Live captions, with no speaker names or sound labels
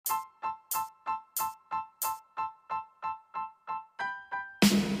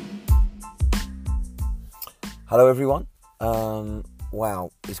Hello everyone.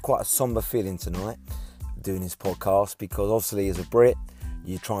 Wow, it's quite a somber feeling tonight doing this podcast because obviously as a Brit,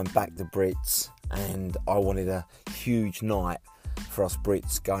 you try and back the Brits, and I wanted a huge night for us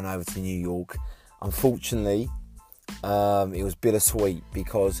Brits going over to New York. Unfortunately, it was bittersweet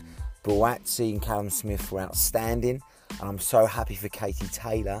because Buatsi and Callum Smith were outstanding, and I'm so happy for Katie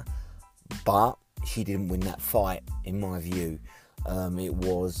Taylor, but she didn't win that fight in my view. It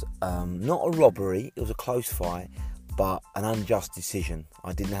was not a robbery, it was a close fight, but an unjust decision.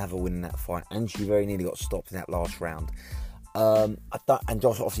 I didn't have a win in that fight, and she very nearly got stopped in that last round.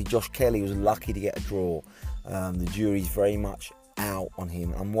 Josh Kelly was lucky to get a draw. The jury's very much out on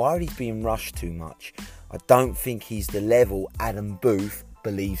him. I'm worried he's being rushed too much. I don't think he's the level Adam Booth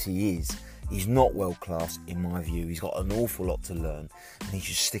believes he is. He's not world class in my view. He's got an awful lot to learn, and he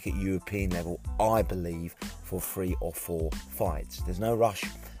should stick at European level, I believe, for 3 or 4 fights. There's no rush,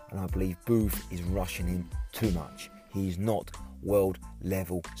 and I believe Booth is rushing him too much. He's not world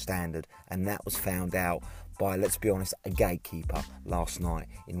level standard, and that was found out by, let's be honest, a gatekeeper last night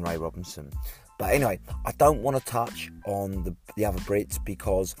in Ray Robinson. But anyway, I don't want to touch on the other Brits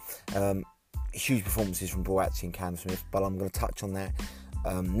because huge performances from Buatsi and Cam Smith, but I'm going to touch on that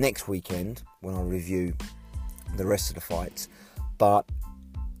next weekend when I review the rest of the fights. But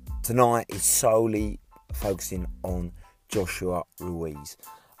tonight is solely focusing on Joshua Ruiz.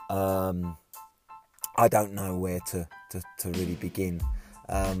 I don't know where to really begin.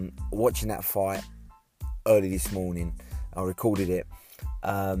 Watching that fight early this morning, I recorded it.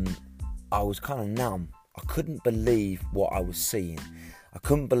 I was kind of numb. I couldn't believe what I was seeing. I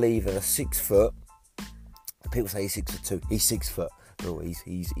couldn't believe that a 6 foot, people say he's 6'2", he's 6 foot. Ruiz,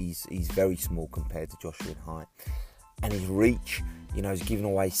 he's very small compared to Joshua in height, and his reach, he's giving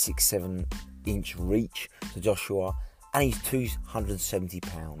away 6-7 inch reach to Joshua, and he's 270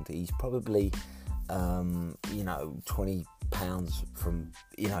 pounds. He's probably 20 pounds from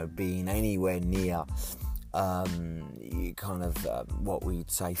being anywhere near what we'd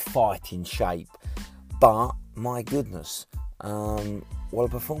say fighting shape. But my goodness, what a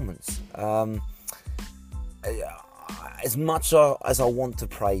performance! As much as I want to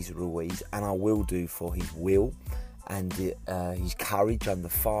praise Ruiz, and I will do for his will and his courage under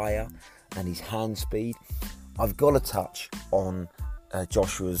fire and his hand speed, I've got to touch on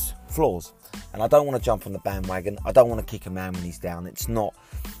Joshua's flaws. And I don't want to jump on the bandwagon. I don't want to kick a man when he's down. It's not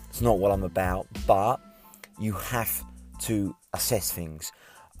what I'm about. But you have to assess things.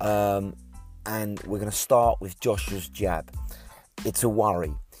 And we're going to start with Joshua's jab. It's a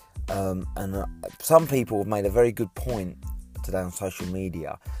worry. Some people have made a very good point today on social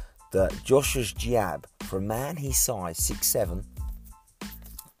media that Joshua's jab, for a man his size, 6'7",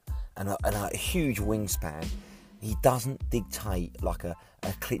 and a huge wingspan, he doesn't dictate like a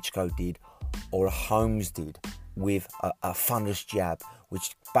Klitschko did or a Holmes did with a thunderous jab,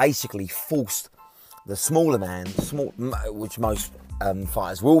 which basically forced the smaller man, which most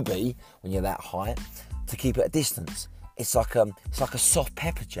fighters will be when you're that high, to keep at a distance. It's like a soft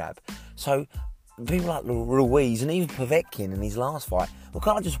pepper jab. So people like Ruiz and even Povetkin in his last fight, well,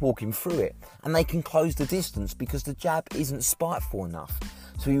 can't just walk him through it, and they can close the distance because the jab isn't spiteful enough.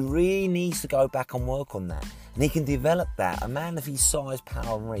 So he really needs to go back and work on that, and he can develop that. A man of his size,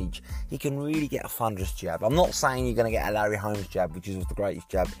 power and reach, he can really get a thunderous jab. I'm not saying you're going to get a Larry Holmes jab, which is the greatest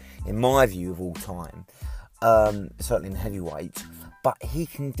jab in my view of all time, certainly in heavyweight. But he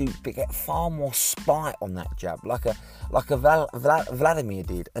can get far more spite on that jab, like a Vladimir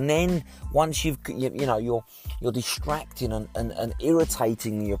did. And then once you're distracting and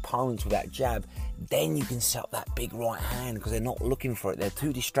irritating the opponents with that jab, then you can set up that big right hand because they're not looking for it. They're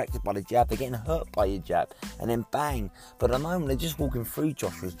too distracted by the jab. They're getting hurt by your jab, and then bang. But at the moment, they're just walking through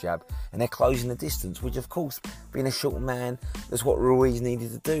Joshua's jab, and they're closing the distance, which of course, being a short man, that's what Ruiz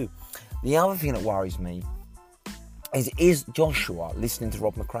needed to do. The other thing that worries me is Joshua listening to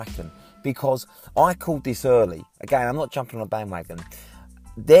Rob McCracken, because I called this early. Again, I'm not jumping on a bandwagon.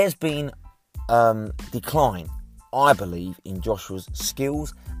 There's been decline, I believe, in Joshua's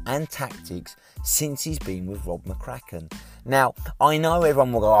skills and tactics since he's been with Rob McCracken. Now, I know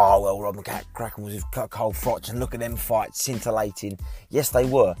everyone will go, oh, well, Rob McCracken was with Cole Froch, and look at them fights, scintillating. Yes, they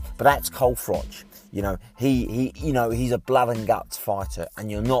were, but that's Cole Froch. He's a blood and guts fighter,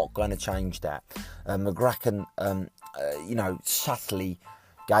 and you're not going to change that. McCracken, subtly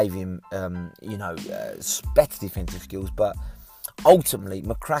gave him, better defensive skills, but ultimately,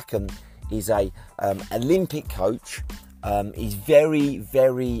 McCracken is a Olympic coach. He's very,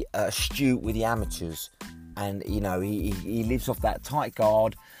 very astute with the amateurs, and he lives off that tight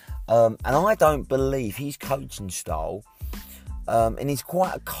guard. And I don't believe his coaching style and he's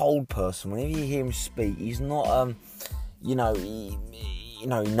quite a cold person. Whenever you hear him speak, he's not, he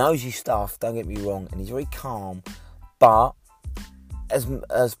knows his stuff. Don't get me wrong, and he's very calm. But as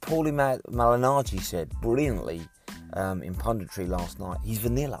Paulie Malignaggi said brilliantly in punditry last night, he's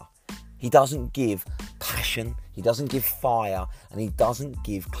vanilla. He doesn't give passion, he doesn't give fire, and he doesn't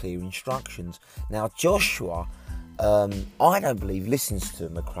give clear instructions. Now, Joshua, I don't believe listens to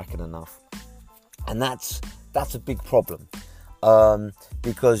McCracken enough, and that's a big problem,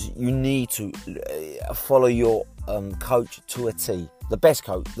 because you need to follow your coach to a T. The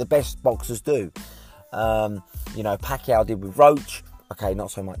best boxers do. Pacquiao did with Roach. Okay, not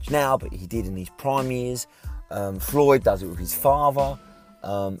so much now, but he did in his prime years. Floyd does it with his father.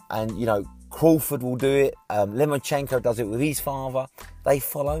 And Crawford will do it. Lomachenko does it with his father. They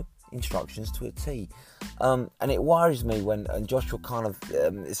follow instructions to a T. And it worries me when Joshua kind of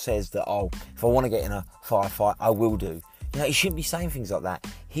says that, if I want to get in a firefight, I will do. He shouldn't be saying things like that.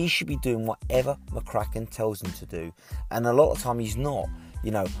 He should be doing whatever McCracken tells him to do. And a lot of time he's not.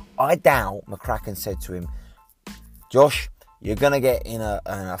 I doubt McCracken said to him, Josh, you're going to get in a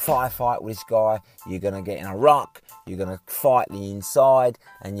firefight with this guy, you're going to get in a ruck, you're going to fight the inside,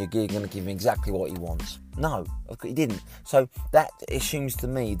 and you're going to give him exactly what he wants. No, he didn't. So that assumes to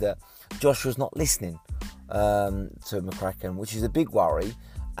me that Joshua's not listening to McCracken, which is a big worry,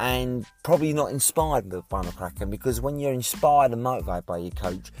 and probably not inspired by McCracken, because when you're inspired and motivated by your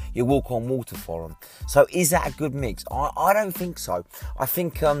coach, you walk on water for him. So is that a good mix? I don't think so. I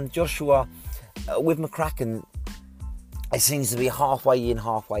think Joshua, with McCracken, it seems to be halfway in,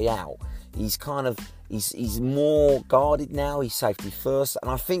 halfway out. He's he's more guarded now. He's safety first,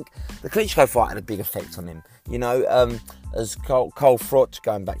 and I think the Klitschko fight had a big effect on him. As Cole Froch,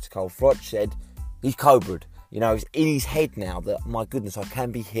 going back to Cole Froch, said, he's cobra'd. It's in his head now that, my goodness, I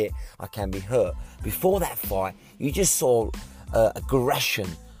can be hit, I can be hurt. Before that fight, you just saw aggression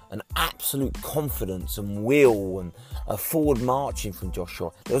and absolute confidence and will and forward marching from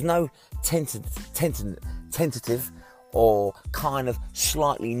Joshua. There was no tentative or kind of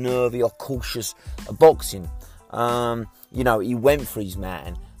slightly nervy or cautious boxing. He went for his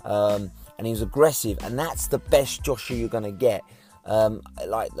man, and he was aggressive, and that's the best Joshua you're going to get. Don't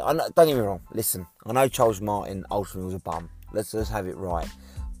get me wrong, listen, I know Charles Martin ultimately was a bum, let's have it right,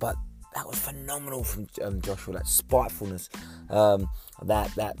 but that was phenomenal from Joshua, that spitefulness,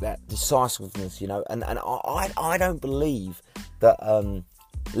 that decisiveness, and I don't believe that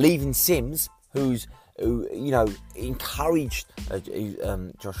leaving Sims, who encouraged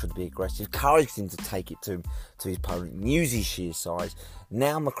Joshua to be aggressive, encouraged him to take it to his opponent, use his sheer size.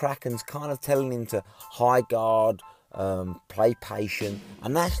 Now McCracken's kind of telling him to high guard, play patient,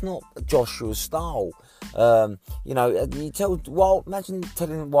 and that's not Joshua's style. You tell imagine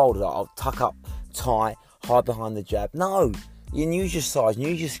telling Wilder, I'll tuck up tight, hide behind the jab. No, you use your size,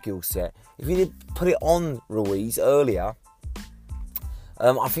 use your skill set. If you did put it on Ruiz earlier,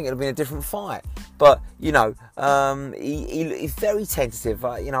 I think it would have been a different fight. But, he's very tentative.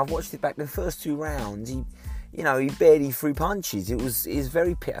 I've watched it back the first 2 rounds. He barely threw punches. It was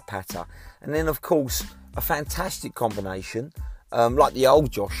very pitter-patter. And then, of course, a fantastic combination, like the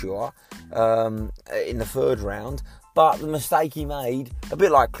old Joshua, in the 3rd round. But the mistake he made, a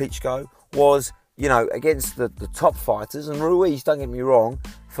bit like Klitschko, was, against the top fighters. And Ruiz, don't get me wrong,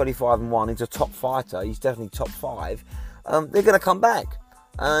 35-1, he's a top fighter. He's definitely top 5. They're going to come back.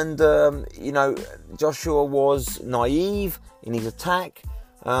 And, Joshua was naive in his attack.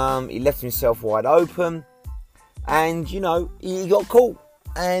 He left himself wide open. And, he got caught.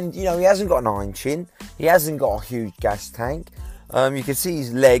 And, he hasn't got an iron chin. He hasn't got a huge gas tank. You can see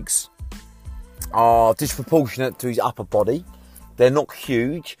his legs are disproportionate to his upper body. They're not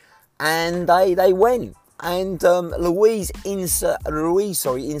huge. And they went. And Ruiz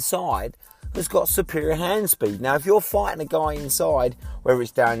inside has got superior hand speed. Now, if you're fighting a guy inside, whether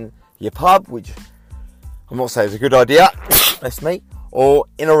it's down your pub, which I'm not saying is a good idea, that's me, or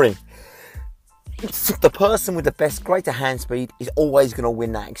in a ring, the person with the greater hand speed is always going to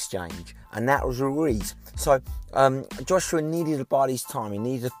win that exchange, and that was Ruiz. So Joshua needed to bide his time. He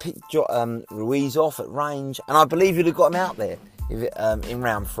needed to pick Ruiz off at range, and I believe he'd have got him out there in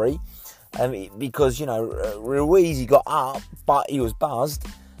round 3, because Ruiz, he got up, but he was buzzed,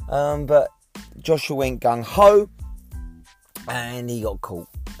 but Joshua went gung-ho, and he got caught,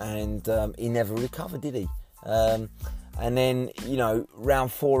 and he never recovered, did he? And then,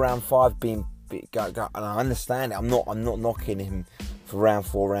 round 4, round 5 being and I understand it. I'm not knocking him for round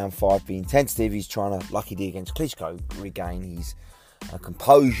 4, round 5 being tentative. He's trying to, like he did against Klitschko, regain his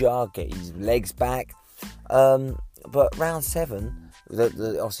composure, get his legs back. But round 7,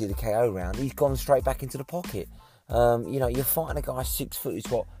 obviously the KO round, he's gone straight back into the pocket. You're fighting a guy 6 foot who's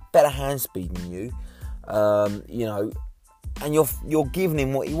got better hand speed than you. And you're giving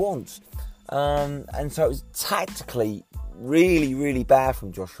him what he wants. And so it was tactically really, really bad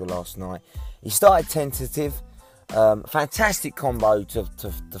from Joshua last night. He started tentative, fantastic combo to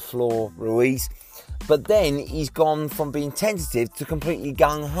floor Ruiz, but then he's gone from being tentative to completely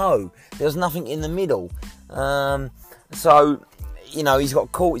gung-ho. There's nothing in the middle. He's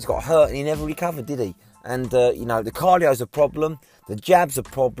got caught, he's got hurt, and he never recovered, did he? And, the cardio's a problem, the jab's a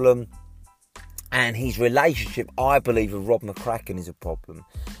problem, and his relationship, I believe, with Rob McCracken is a problem.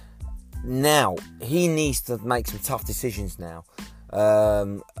 Now, he needs to make some tough decisions now.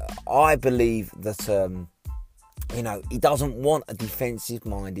 I believe that, he doesn't want a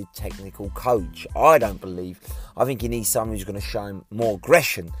defensive-minded technical coach. I don't believe. I think he needs someone who's going to show him more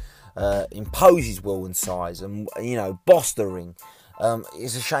aggression, impose his will and size, and, boss the ring.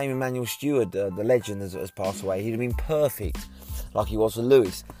 It's a shame Emmanuel Stewart, the legend, has passed away. He'd have been perfect, like he was with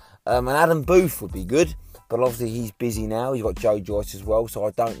Lewis. And Adam Booth would be good, but obviously he's busy now. He's got Joe Joyce as well, so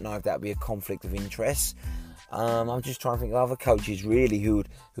I don't know if that would be a conflict of interest. I'm just trying to think of other coaches really who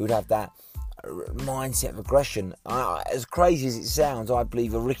would have that mindset of aggression. As crazy as it sounds, I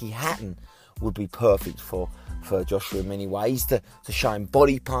believe a Ricky Hatton would be perfect for Joshua in many ways, to show him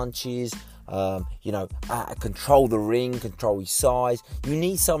body punches, control the ring, control his size. You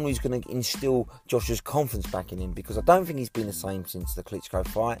need someone who's going to instill Joshua's confidence back in him, because I don't think he's been the same since the Klitschko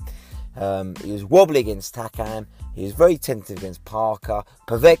fight. He was wobbly against Takam. He was very tentative against Parker.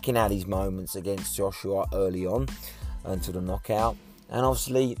 Povetkin had his moments against Joshua early on until the knockout. And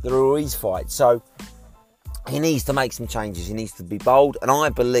obviously the Ruiz fight. So he needs to make some changes. He needs to be bold. And I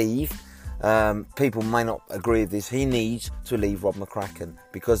believe, people may not agree with this, he needs to leave Rob McCracken,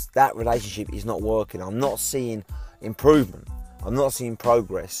 because that relationship is not working. I'm not seeing improvement. I'm not seeing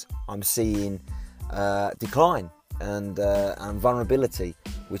progress. I'm seeing decline and vulnerability,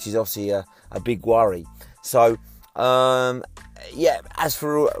 which is obviously a big worry. So, as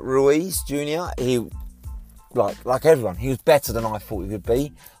for Ruiz Jr., he, like everyone, he was better than I thought he would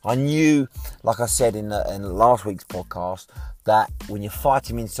be. I knew, like I said in last week's podcast, that when you fight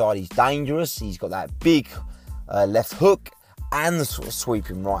him inside, he's dangerous. He's got that big left hook and the sort of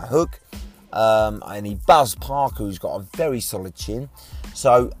sweeping right hook. And he buzzed Parker, who's got a very solid chin.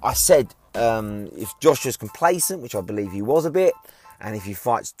 So I said, if Joshua's complacent, which I believe he was a bit, and if he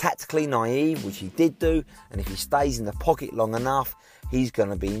fights tactically naive, which he did do, and if he stays in the pocket long enough, he's going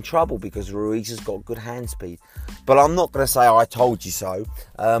to be in trouble, because Ruiz has got good hand speed. But I'm not going to say I told you so.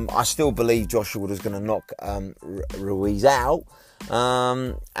 I still believe Joshua was going to knock Ruiz out.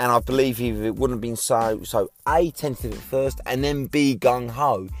 And I believe if it wouldn't have been so A, tentative at first, and then B,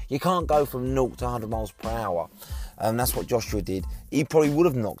 gung-ho. You can't go from 0 to 100 miles per hour. That's what Joshua did. He probably would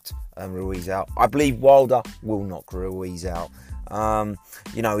have knocked Ruiz out. I believe Wilder will knock Ruiz out.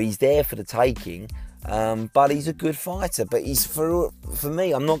 He's there for the taking. But he's a good fighter. But he's for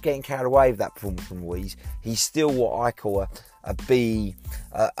me, I'm not getting carried away with that performance from Ruiz. He's still what I call a B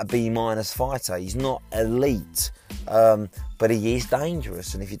minus fighter. He's not elite, but he is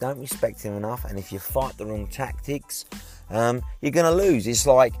dangerous. And if you don't respect him enough, and if you fight the wrong tactics, you're going to lose. It's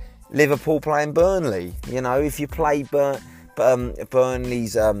like Liverpool playing Burnley. If you play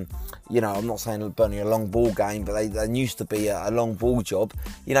Burnley's, I'm not saying Burnley a long ball game, but they used to be a long ball job.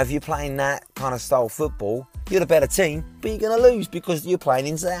 If you're playing that kind of style football, you're the better team, but you're going to lose because you're playing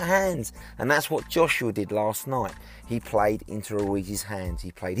into their hands. And that's what Joshua did last night. He played into Ruiz's hands.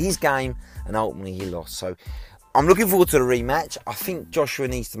 He played his game, and ultimately he lost. So I'm looking forward to the rematch. I think Joshua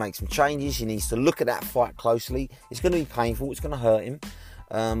needs to make some changes. He needs to look at that fight closely. It's going to be painful. It's going to hurt him.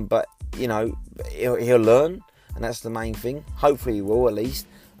 But he'll learn, and that's the main thing. Hopefully he will, at least.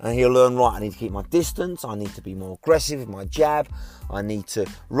 And he'll learn, right, I need to keep my distance, I need to be more aggressive with my jab, I need to,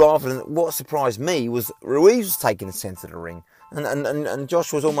 rather than, what surprised me was Ruiz was taking the centre of the ring, and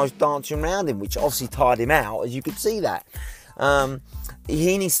Joshua was almost dancing around him, which obviously tired him out, as you could see that.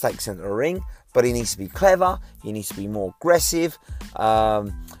 He needs to take centre of the ring, but he needs to be clever, he needs to be more aggressive,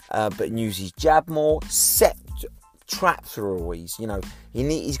 but use his jab more, set traps for Ruiz.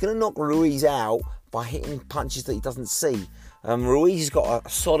 He's going to knock Ruiz out by hitting punches that he doesn't see. Ruiz has got a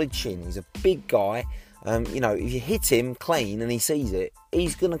solid chin. He's a big guy. If you hit him clean and he sees it,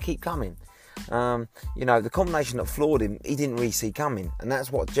 he's going to keep coming. The combination that floored him, he didn't really see coming. And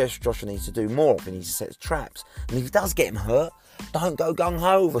that's what Joshua needs to do more of. He needs to set traps. And if he does get him hurt, don't go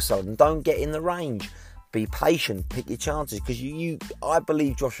gung-ho all of a sudden. Don't get in the range. Be patient. Pick your chances. Because I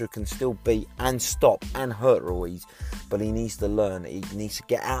believe Joshua can still beat and stop and hurt Ruiz. But he needs to learn. He needs to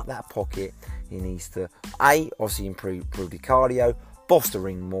get out that pocket. He needs to, obviously improve the cardio, boss the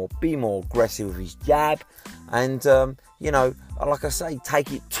ring more, be more aggressive with his jab, and like I say,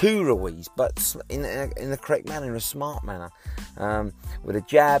 take it to Ruiz, but in the correct manner, in a smart manner, with a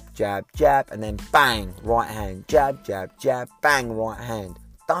jab, and then bang, right hand, jab, bang, right hand.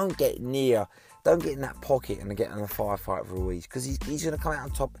 Don't get in that pocket and get in a firefight with Ruiz, because he's going to come out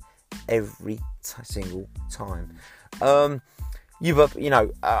on top every single time. I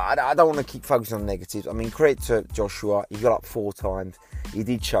don't want to keep focusing on negatives. I mean, credit to Joshua, he got up 4 times. He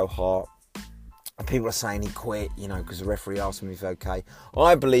did show heart. People are saying he quit, because the referee asked him if he's okay.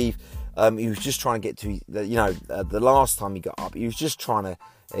 I believe he was just trying to get to the last time he got up, he was just trying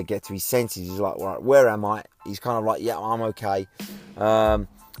to get to his senses. He's like, right, where am I? He's kind of like, yeah, I'm okay.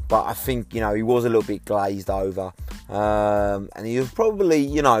 But I think, he was a little bit glazed over. And he was probably,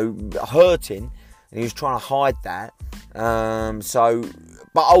 hurting. And he was trying to hide that.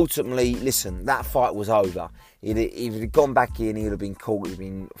 But ultimately, listen, that fight was over. If he'd have gone back in, he'd have been caught, he'd have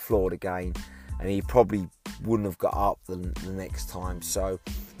been floored again. And he probably wouldn't have got up the next time. So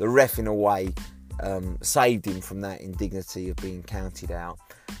the ref, in a way, saved him from that indignity of being counted out.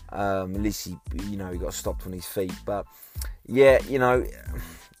 At least he got stopped on his feet. But yeah,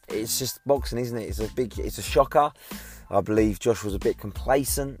 it's just boxing, isn't it? It's a shocker. I believe Josh was a bit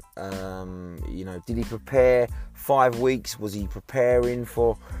complacent. Did he prepare 5 weeks? Was he preparing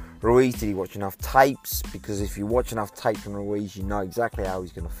for Ruiz? Did he watch enough tapes? Because if you watch enough tape from Ruiz, you know exactly how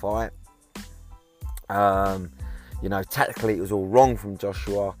he's going to fight. Tactically it was all wrong from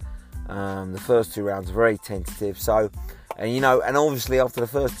Joshua. The first 2 rounds were very tentative. And obviously after the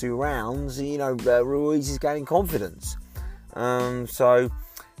first 2 rounds, Ruiz is gaining confidence. There's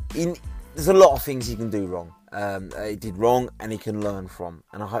a lot of things he can do wrong. He did wrong, and he can learn from.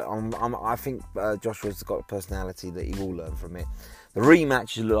 And I think Joshua's got a personality that he will learn from it. The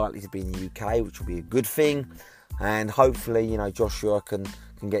rematch is likely to be in the UK, which will be a good thing. And hopefully, Joshua can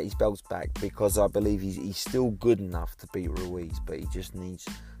get his belts back, because I believe he's still good enough to beat Ruiz, but he just needs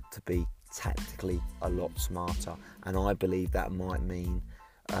to be tactically a lot smarter. And I believe that might mean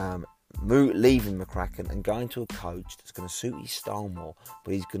leaving McCracken and going to a coach that's going to suit his style more,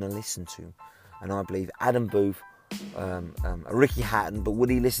 but he's going to listen to him. And I believe Adam Booth, Ricky Hatton, but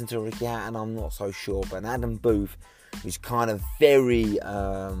would he listen to Ricky Hatton? I'm not so sure. But Adam Booth is kind of very,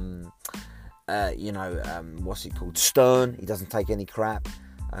 stern. He doesn't take any crap.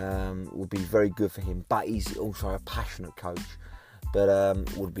 Would be very good for him. But he's also a passionate coach. But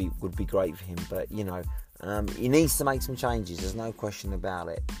would be great for him. But he needs to make some changes. There's no question about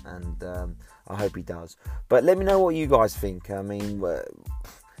it. And I hope he does. But let me know what you guys think. I mean,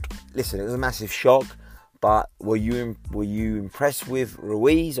 listen, it was a massive shock. But were you impressed with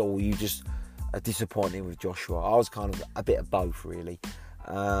Ruiz, or were you just disappointed with Joshua? I was kind of a bit of both, really.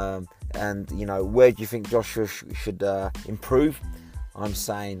 And where do you think Joshua should improve? I'm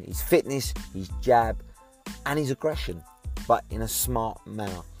saying his fitness, his jab, and his aggression, but in a smart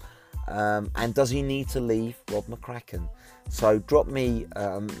manner. And does he need to leave Rob McCracken? So drop me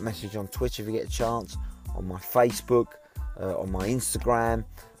a message on Twitter if you get a chance, on my Facebook, on my Instagram,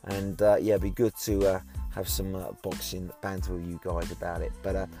 and it'd be good to have some boxing banter with you guys about it.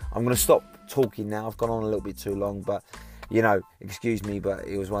 But I'm going to stop talking now. I've gone on a little bit too long, but excuse me, but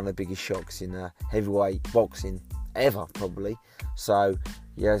it was one of the biggest shocks in heavyweight boxing ever, probably. So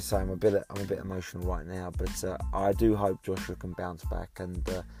yeah, so I'm a bit emotional right now, but I do hope Joshua can bounce back, and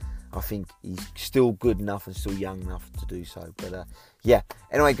I think he's still good enough and still young enough to do so. But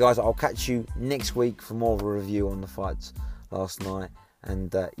anyway, guys, I'll catch you next week for more of a review on the fights last night,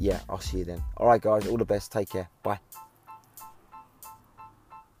 and I'll see you then. All right, guys, all the best. Take care. Bye.